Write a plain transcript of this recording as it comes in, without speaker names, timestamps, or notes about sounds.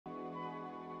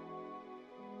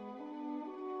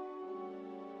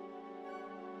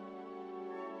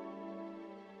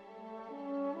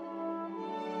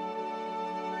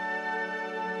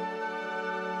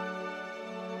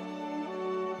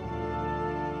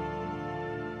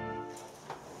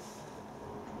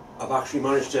I've actually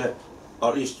managed to, or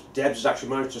at least Debs has actually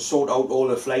managed to sort out all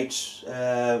the flights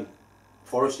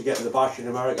for us to get to the bash in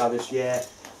America this year.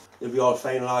 They'll be all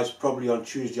finalised probably on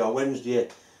Tuesday or Wednesday.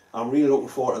 I'm really looking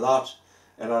forward to that,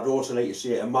 and I'd also like to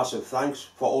say a massive thanks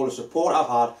for all the support I've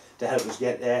had to help us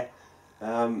get there.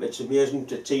 It's amazing,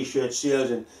 the t-shirt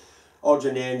sales and odds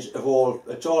and ends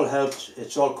it's all helped,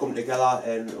 it's all come together,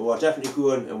 and we're definitely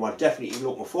going, and we're definitely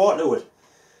looking forward to it.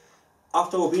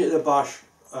 After we've been at the bash,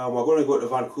 we're going to go to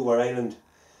Vancouver Island.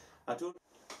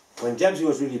 When Debsy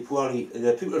was really poorly,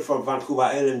 the people from Vancouver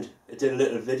Island did a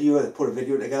little video, they put a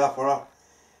video together for her,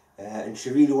 and she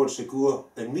really wants to go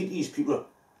and meet these people,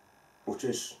 which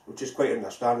is quite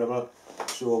understandable.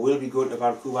 So we'll be going to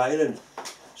Vancouver Island.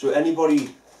 So anybody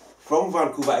from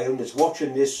Vancouver Island that's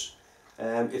watching this,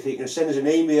 if you can send us an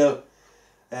email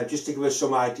just to give us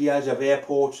some ideas of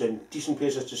airports and decent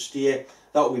places to stay,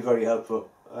 that would be very helpful.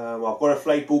 I've got a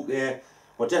flight booked there,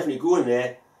 we're definitely going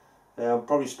there.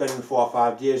 Probably spending 4 or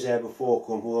 5 days there before I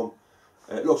come home.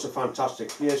 It looks a fantastic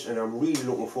place, and I'm really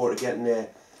looking forward to getting there.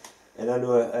 And I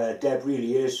know Deb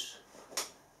really is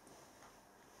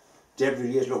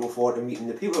looking forward to meeting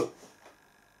the people.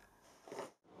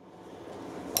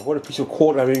 I've got a piece of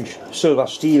 1/4 inch silver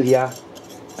steel here.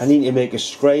 I need to make a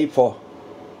scribe for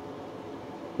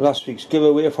last week's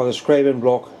giveaway for the scribing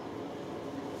block.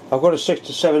 I've got a 6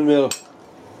 to 7mm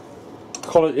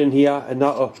collet in here, and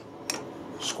that'll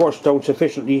squash down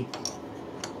sufficiently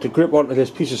to grip onto this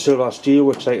piece of silver steel,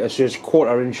 which, like I say, is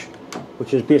 1/4 inch,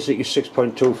 which is basically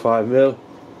 6.25mm.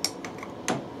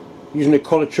 Using a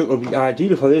collet chuck will be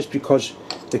ideal for this because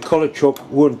the collet chuck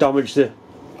won't damage the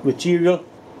material,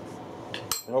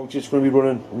 and obviously it's going to be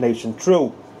running nice and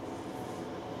true.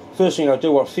 First thing I'll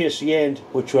do, I'll face the end,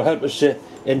 which will help us to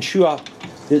ensure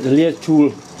that the lathe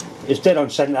tool is dead on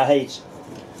centre height.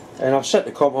 And I've set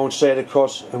the compound side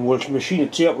across, and we'll machine a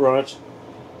taper on it,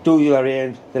 do the other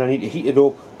end, then I need to heat it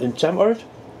up and temper it.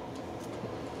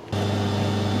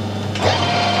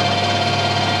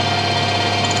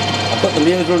 I've got the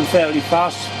lathe running fairly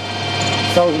fast,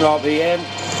 1000 RPM,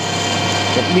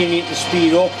 but may need to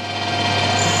speed up.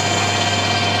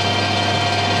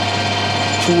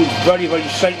 Tool's very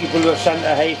slightly below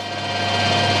centre height.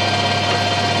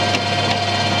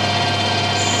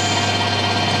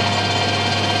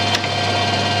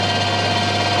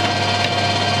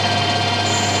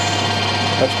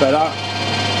 That's better.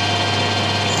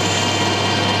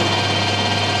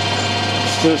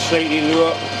 Still slightly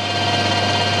lower.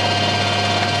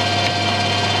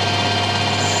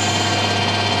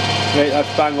 Right,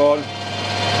 that's bang on.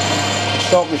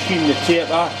 Start machining the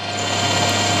taper.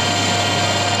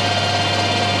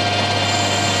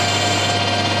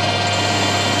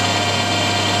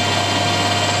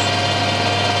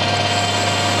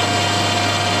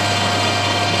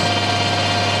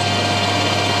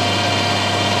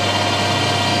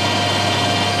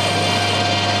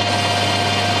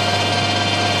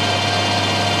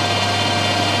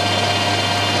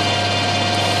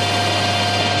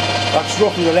 That's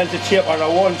roughly the length of taper I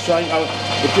want, so I think I'll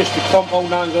adjust the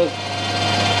compound angle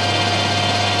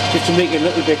just to make it a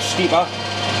little bit steeper.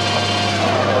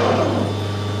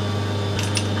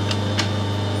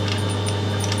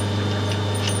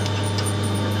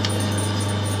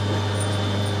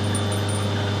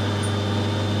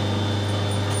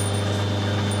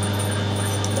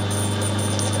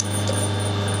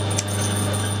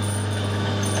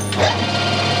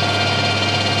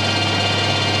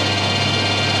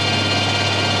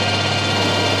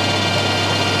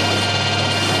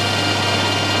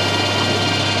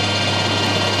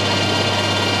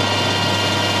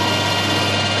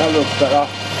 That looks better.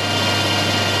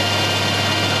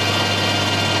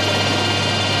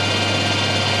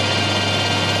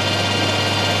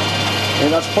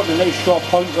 And that's putting a nice sharp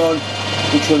point on,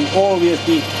 which will always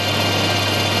be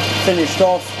finished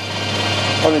off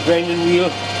on a grinding wheel.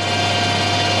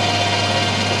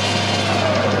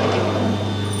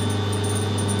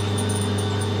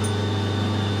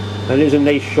 And there's a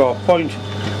nice sharp point.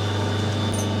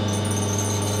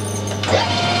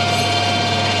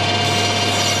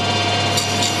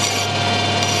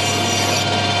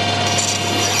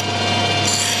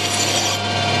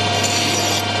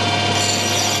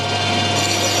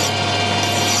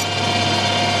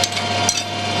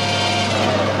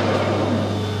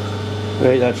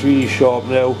 Right, that's really sharp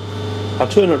now. I'll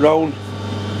turn it round,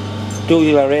 do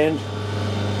the other end.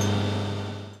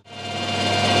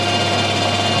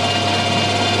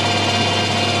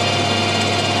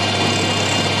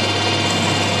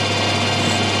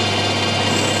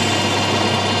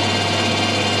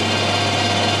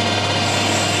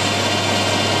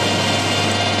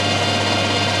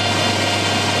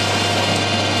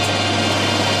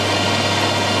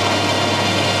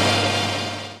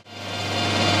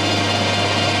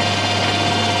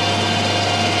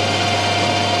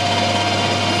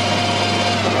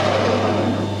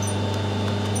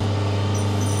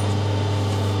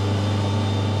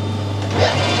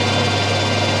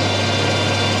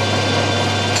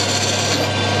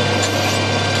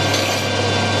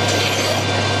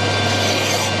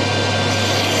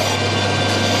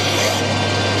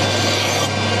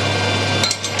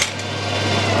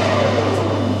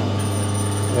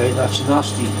 That's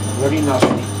nasty, very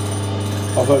nasty.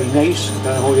 Or very nice, I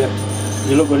don't know how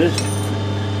you look at it.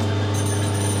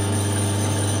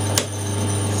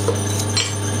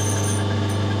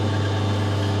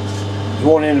 The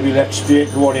one end will be left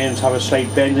straight, the one end have a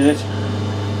slight bend in it.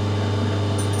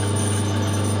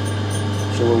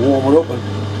 So we'll warm it up and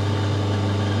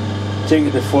take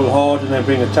it to full hard and then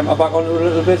bring the temper back onto it a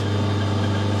little bit.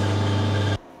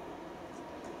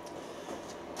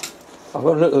 I've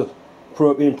got a little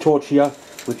propane torch here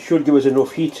which should give us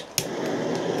enough heat to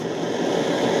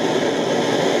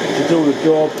do the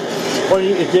job. All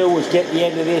you need to do is get the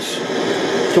end of this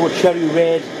to a cherry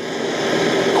red,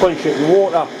 quench it in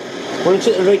water. When it's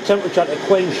at the right temperature to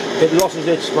quench, it loses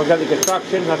its magnetic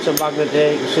attraction. That's a magnet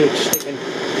there, you can see it's sticking.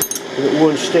 And it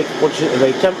won't stick once it's at the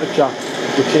right temperature,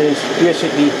 which is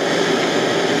basically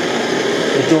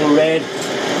a dull red.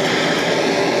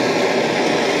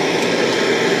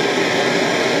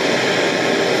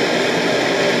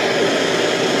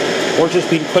 Once it's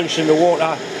been quenched in the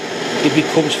water, it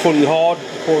becomes fully hard,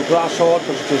 called glass hard,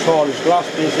 because it's as hard as glass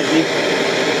basically.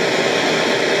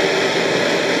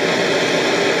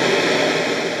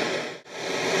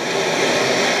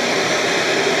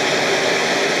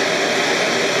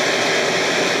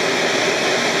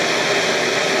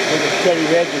 Cherry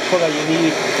red, the colour you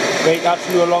need. Right, that's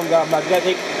no longer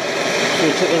magnetic, so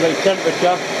it's at the right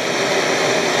temperature.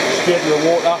 Straight in the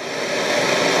water.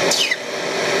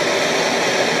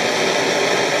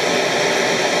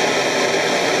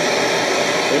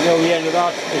 Right now the end of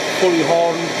that is fully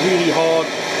hardened, really hard.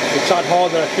 It's that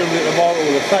hard that I shouldn't hit the mortar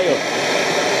with a file.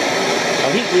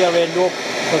 I'll heat the other end up,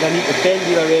 because I need to bend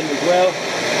the other end as well.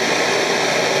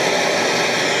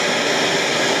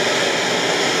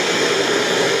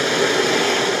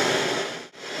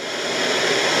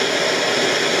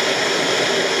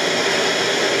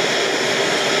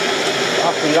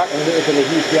 After that, a little bit of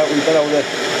heat here, we got all the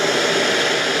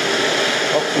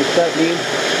oxyacetylene.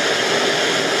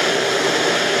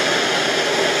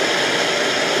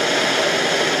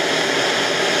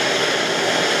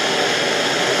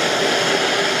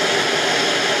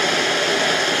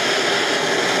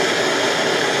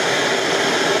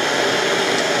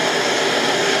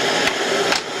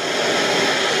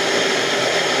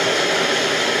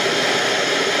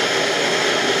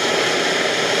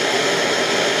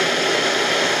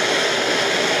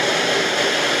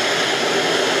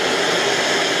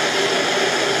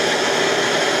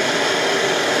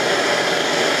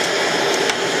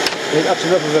 I think that's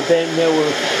enough of a bend now,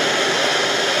 we'll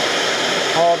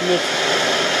harden it.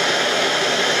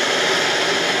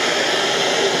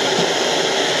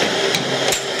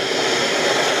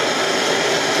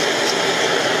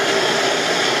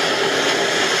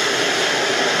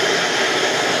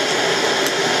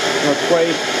 Not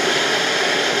quite.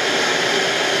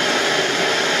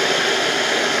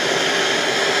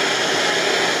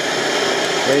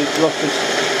 Right, lost it.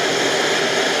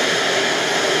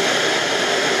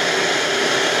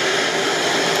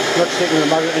 Not sticking the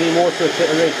magnet anymore, so it's at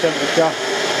the right temperature,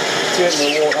 straight in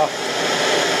the water.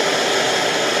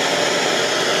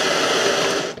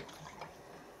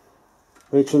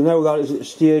 Right, so now that is at the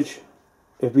stage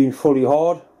of being fully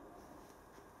hard.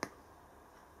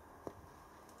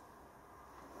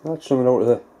 That's something out of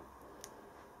the...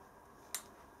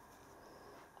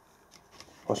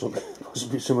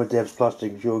 Possibly some of Dev's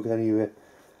plastic jug anyway.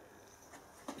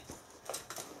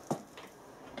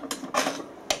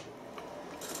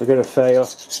 I get a file.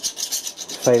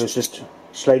 The file is just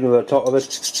sliding over the top of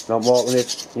it, not marking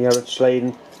it, near it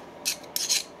sliding,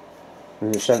 and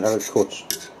in the centre it cuts.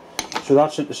 So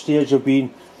that's at the stage of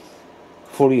being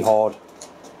fully hard.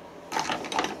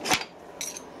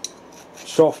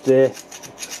 Soft there,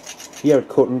 here it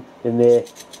cutting, in there,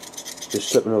 just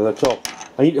slipping over the top.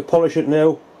 I need to polish it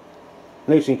now,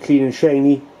 nice and clean and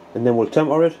shiny, and then we'll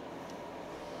temper it.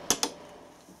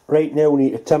 Right now we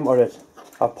need to temper it.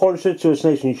 I've polished it so it's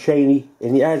nice and shiny,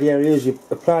 and the idea is you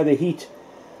apply the heat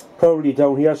probably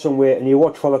down here somewhere and you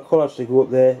watch for the colours to go up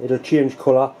there. It'll change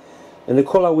colour, and the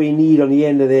colour we need on the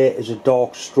end of there is a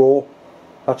dark straw.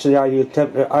 That's the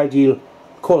ideal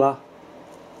colour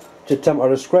to temper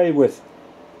the scribe with.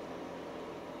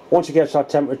 Once it gets that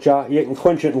temperature, you can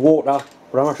quench it in water,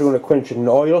 but I'm actually going to quench it in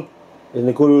oil. In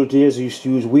the good old days I used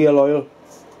to use whale oil,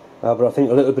 but I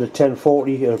think a little bit of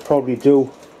 1040 will probably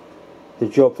do the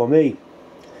job for me.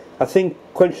 I think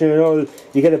quenching in oil,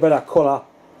 you get a better colour,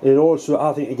 and it also,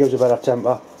 I think it gives a better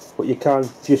temper, but you can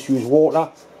just use water.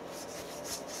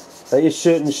 There is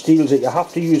certain steels that you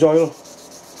have to use oil,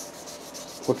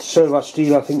 but silver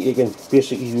steel I think you can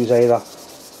basically use either.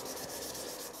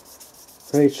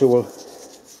 Right, so we'll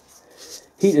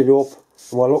heat it up,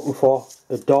 and we're looking for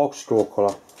a dark stroke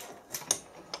colour.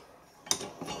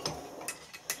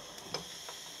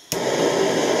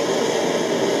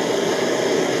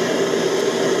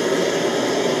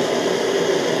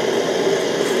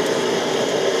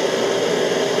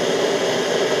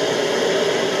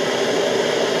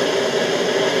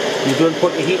 You don't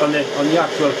put the heat on the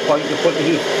actual point, you put the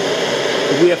heat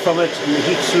away from it, and the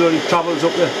heat slowly travels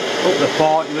up the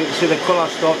part. You can see the colour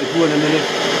start to go in a minute.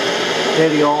 There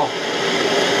they are,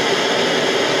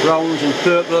 browns and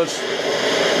purples.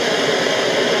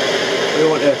 We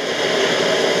want a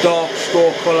dark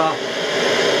straw colour.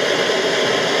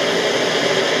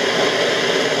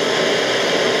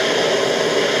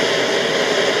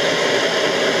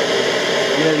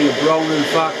 Nearly a brown in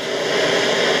fact.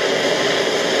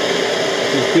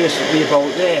 It's basically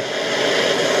about there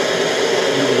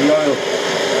into the oil.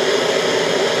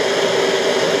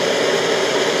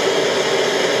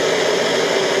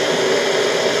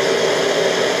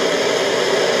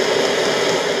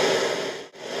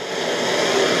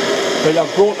 Well,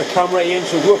 I've brought the camera in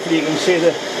so hopefully you can see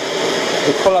the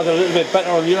colours are a little bit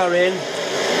better on the other end.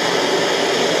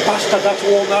 Bastard, that's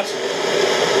warm that.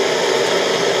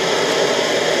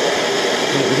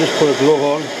 We just put a glove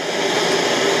on.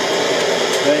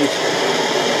 Right.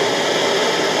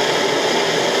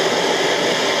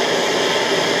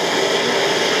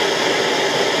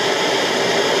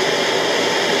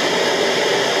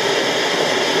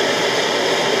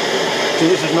 So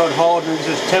this is not hardening, this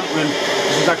is tempering,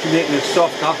 this is actually making it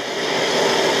softer.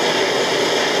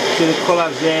 See the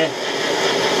colours there,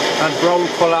 that brown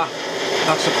colour,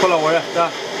 that's the colour we're after.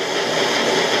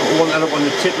 We want that up on the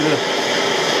tip of the,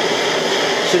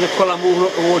 see the colour moving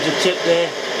up towards the tip there.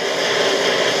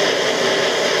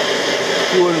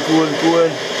 Going.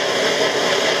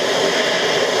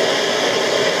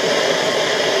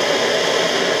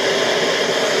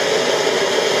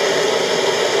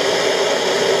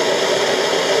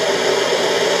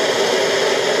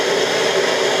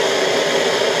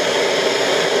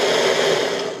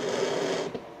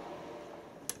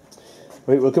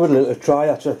 Right, we'll give it a little try.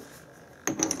 That's a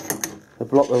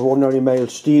block of ordinary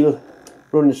mild steel.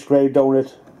 Run the scribe down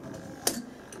it.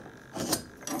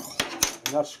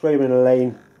 That's scribing a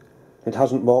line, it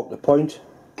hasn't marked the point.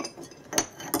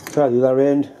 Try the other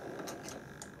end.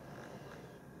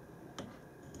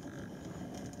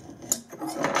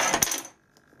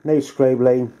 Nice scribe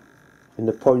line, and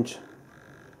the point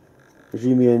has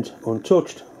remained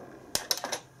untouched.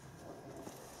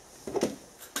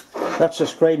 That's the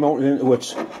scribe mounted into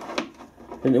its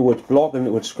block,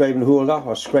 into its scribing holder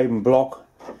or scribing block.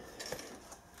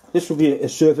 This would be a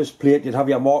surface plate. You'd have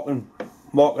your marking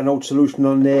out solution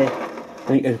on there,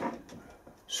 and you can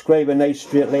scribe a nice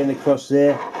straight line across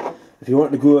there. If you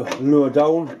want to go lower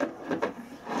down,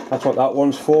 that's what that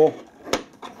one's for.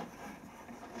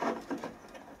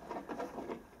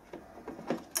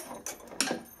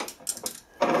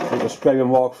 You can scribe a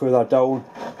mark further down,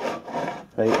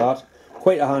 like that.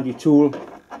 Quite a handy tool.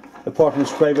 Apart from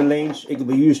scribing lines, it can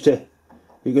be used to,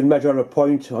 you can measure a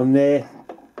point on there.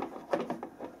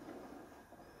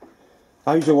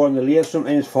 I use the one on the lathe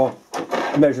sometimes for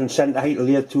measuring centre height of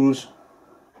lathe tools.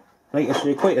 Like I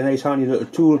say, quite a nice handy little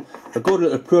tool. A good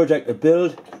little project to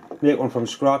build, make one from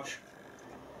scratch.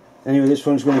 Anyway, this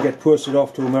one's going to get posted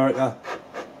off to America.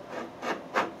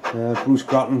 Bruce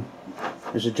Grattan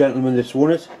is a gentleman that's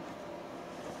won it.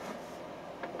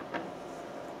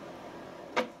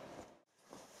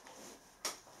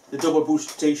 The double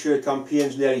boost t-shirt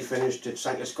campaign's nearly finished.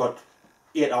 It's got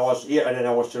 8 and 10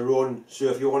 hours to run. So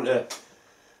if you want to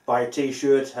buy a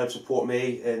t-shirt, help support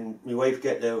me and my wife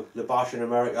get the bash in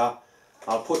America,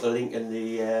 I'll put the link in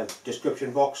the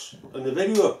description box in the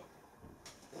video.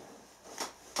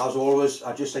 As always,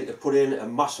 I'd just like to put in a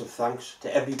massive thanks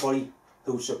to everybody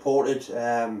who supported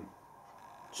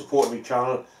my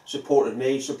channel, supported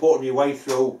me, supported my wife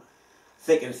through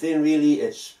thick and thin. Really,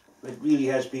 it really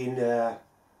has been a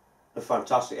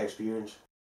fantastic experience.